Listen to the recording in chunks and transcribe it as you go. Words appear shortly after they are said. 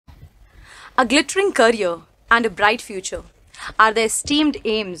A glittering career and a bright future are the esteemed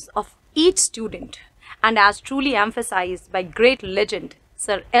aims of each student, and as truly emphasized by great legend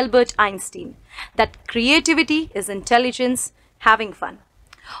Sir Albert Einstein, that creativity is intelligence having fun.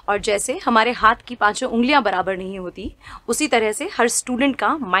 और जैसे हमारे हाथ की पांचों उंगलियां बराबर नहीं होती, उसी तरह से हर स्टूडेंट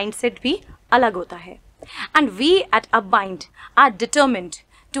का माइंडसेट भी अलग होता है. And we at Upbind are determined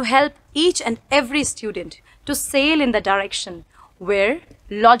to help each and every student to sail in the direction where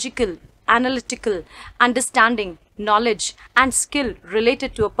logical, analytical, understanding, knowledge and skill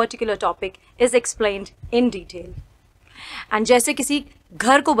related to a particular topic is explained in detail. And जैसे किसी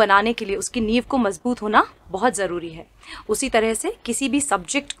घर को बनाने के लिए उसकी नींव को मजबूत होना बहुत ज़रूरी है, उसी तरह से किसी भी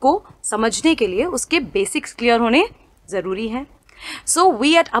सब्जेक्ट को समझने के लिए उसके बेसिक्स क्लियर होने ज़रूरी हैं. So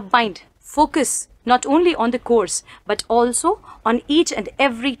we at Upbind focus not only on the course but also on each and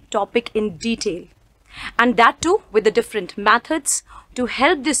every topic in detail, and that too with the different methods to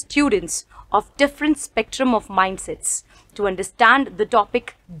help the students of different spectrum of mindsets to understand the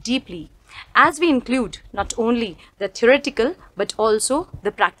topic deeply, as we include not only the theoretical but also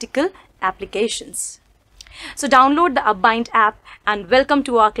the practical applications. So download the Upbind app and welcome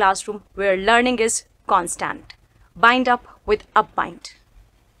to our classroom where learning is constant. Bind up with Upbind.